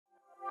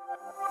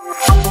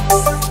For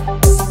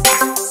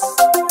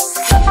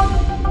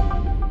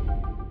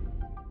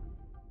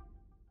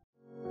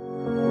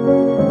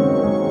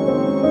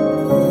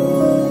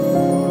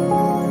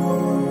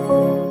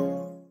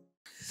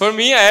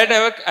me, I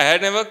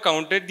had never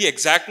counted the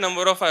exact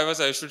number of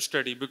hours I should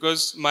study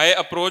because my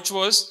approach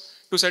was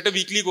to set a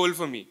weekly goal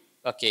for me.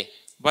 Okay.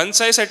 Once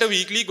I set a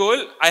weekly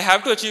goal, I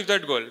have to achieve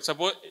that goal.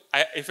 Suppose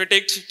if it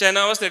takes 10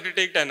 hours, let it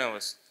take 10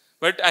 hours.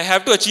 But I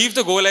have to achieve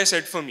the goal I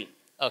set for me.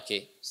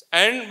 Okay.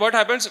 And what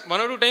happens, one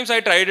or two times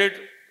I tried it,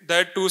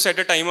 that to set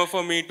a timer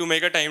for me, to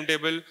make a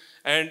timetable,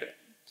 and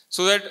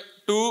so that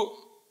to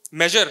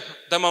measure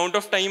the amount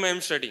of time I am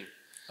studying.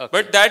 Okay.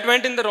 But that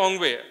went in the wrong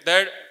way.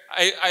 That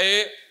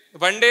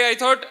one day I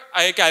thought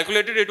I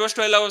calculated it was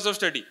 12 hours of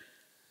study.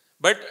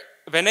 But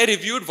when I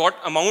reviewed what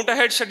amount I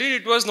had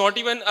studied, it was not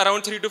even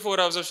around 3 to 4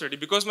 hours of study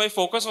because my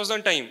focus was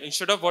on time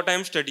instead of what I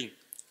am studying.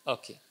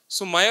 Okay.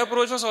 So my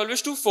approach was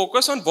always to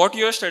focus on what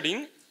you are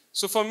studying.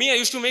 So for me, I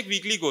used to make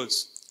weekly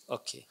goals.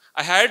 Okay.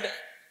 I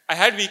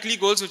had weekly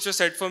goals which were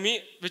set for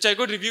me, which I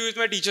could review with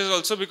my teachers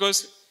also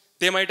because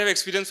they might have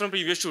experience from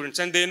previous students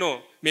and they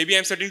know maybe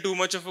I'm setting too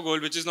much of a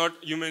goal which is not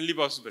humanly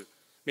possible.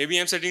 Maybe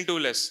I'm setting too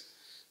less.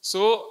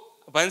 So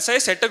once I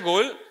set a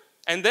goal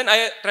and then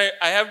I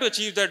have to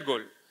achieve that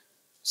goal.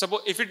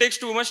 Suppose if it takes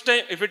too much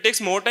time, if it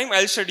takes more time,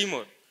 I'll study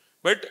more.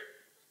 But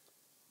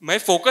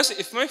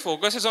if my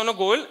focus is on a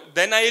goal,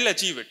 then I'll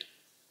achieve it.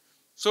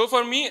 So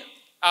for me,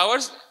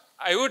 hours,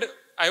 I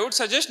would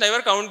suggest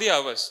never count the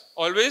hours.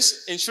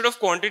 Always, instead of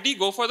quantity,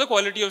 go for the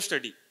quality of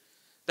study.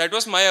 That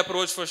was my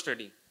approach for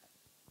studying.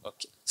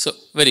 Okay. So,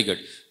 very good.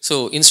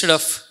 So, instead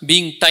of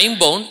being time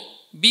bound,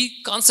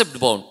 be concept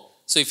bound.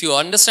 So, if you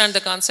understand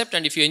the concept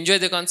and if you enjoy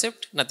the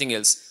concept, nothing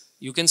else.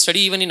 You can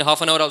study even in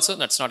half an hour also,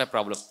 that's not a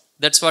problem.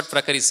 That's what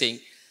Prakhar is saying.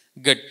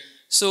 Good.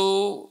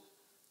 So,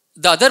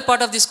 the other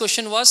part of this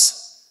question was,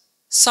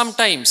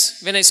 sometimes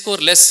when I score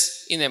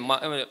less in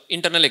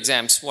internal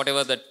exams,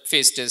 whatever that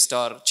phase test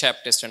or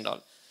chap test and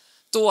all,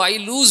 so I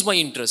lose my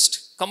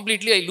interest.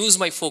 Completely I lose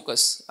my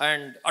focus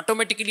and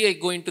automatically I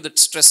go into that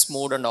stress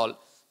mode and all.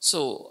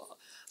 So,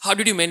 how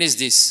did you manage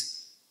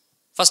this?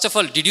 First of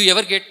all, did you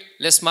ever get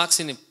less marks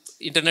in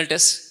internal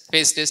test,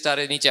 phase test or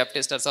any chap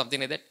test or something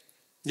like that?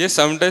 Yes,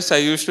 some tests I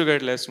used to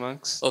get less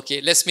marks.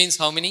 Okay, less means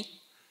how many?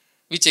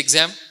 Which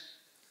exam?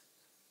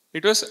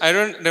 It was, I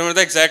don't remember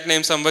the exact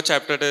name, some were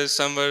chapter tests,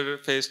 some were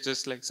phase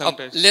tests, like some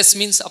tests. Less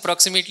means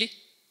approximately?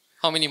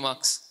 How many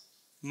marks?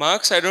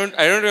 Marks, I don't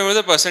remember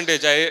the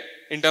percentage.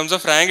 In terms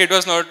of rank, it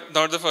was not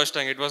the first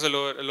rank, it was a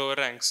lower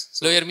ranks.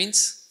 So lower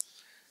means?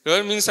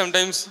 Lower means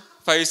sometimes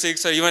 5,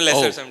 6 or even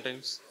lesser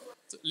sometimes.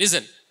 So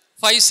listen,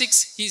 5,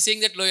 6, he is saying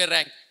that lower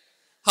rank.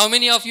 How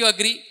many of you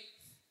agree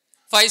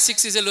 5,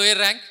 6 is a lower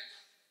rank?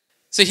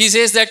 So he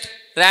says that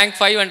rank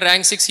 5 and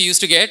rank 6 he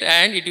used to get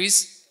and it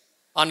is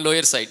on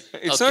lower side.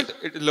 It's not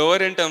lower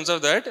in terms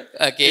of that.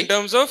 Okay. In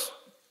terms of,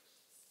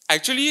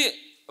 actually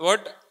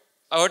what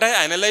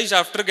I analyzed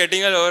after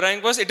getting a lower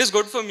rank was it is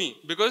good for me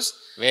because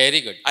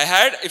very good.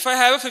 If I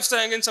have a 5th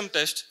rank in some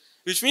test,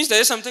 which means there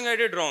is something I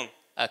did wrong.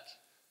 Okay.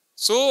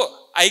 So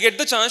I get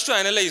the chance to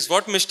analyze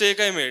what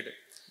mistake I made.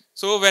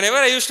 So whenever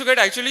I used to get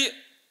actually,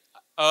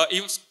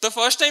 the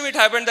first time it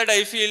happened that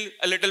I feel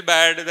a little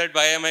bad that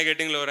why am I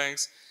getting low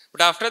ranks.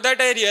 But after that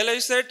I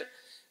realized that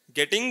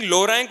getting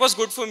low rank was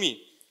good for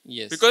me.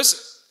 Yes.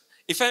 Because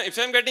if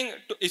I'm getting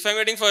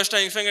first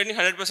rank, if I'm getting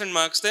 100%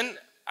 marks, then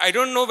I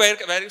don't know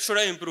where should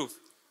I improve.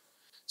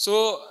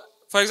 So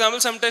for example,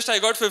 some test I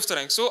got 5th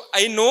rank. So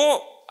I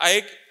know,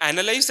 I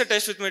analyze the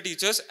test with my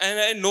teachers and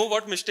I know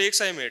what mistakes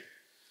I made.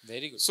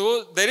 Very good.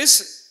 So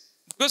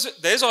because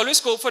there is always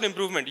scope for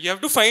improvement. You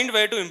have to find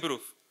where to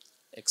improve.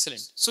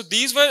 Excellent. So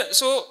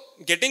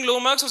getting low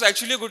marks was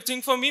actually a good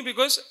thing for me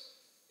because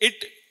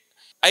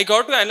I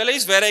got to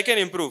analyze where I can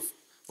improve.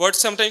 What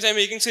sometimes I'm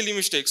making silly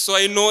mistakes. So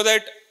I know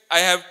that I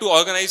have to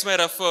organize my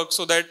rough work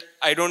so that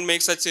I don't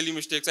make such silly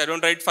mistakes. I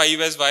don't write 5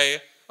 as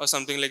Y or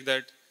something like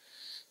that.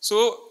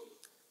 So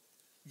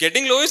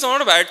getting low is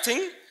not a bad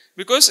thing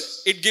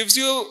because it gives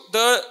you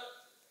the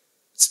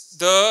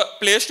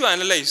place to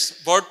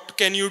analyze what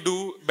can you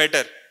do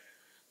better.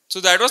 So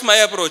that was my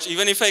approach,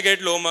 even if I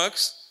get low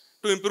marks,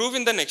 to improve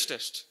in the next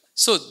test.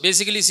 So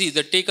basically see,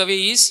 the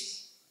takeaway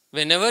is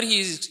whenever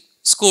he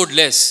scored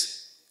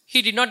less,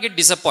 he did not get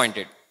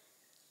disappointed.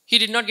 He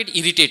did not get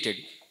irritated.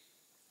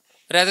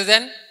 Rather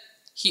than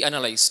he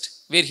analyzed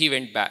where he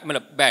went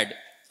bad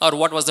or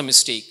what was the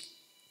mistake.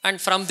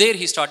 And from there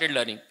he started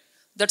learning.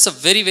 That's a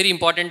very, very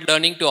important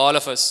learning to all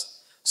of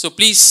us. So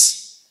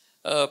please,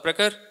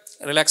 Prakhar,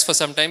 relax for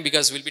some time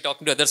because we'll be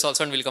talking to others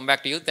also and we'll come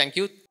back to you. Thank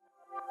you.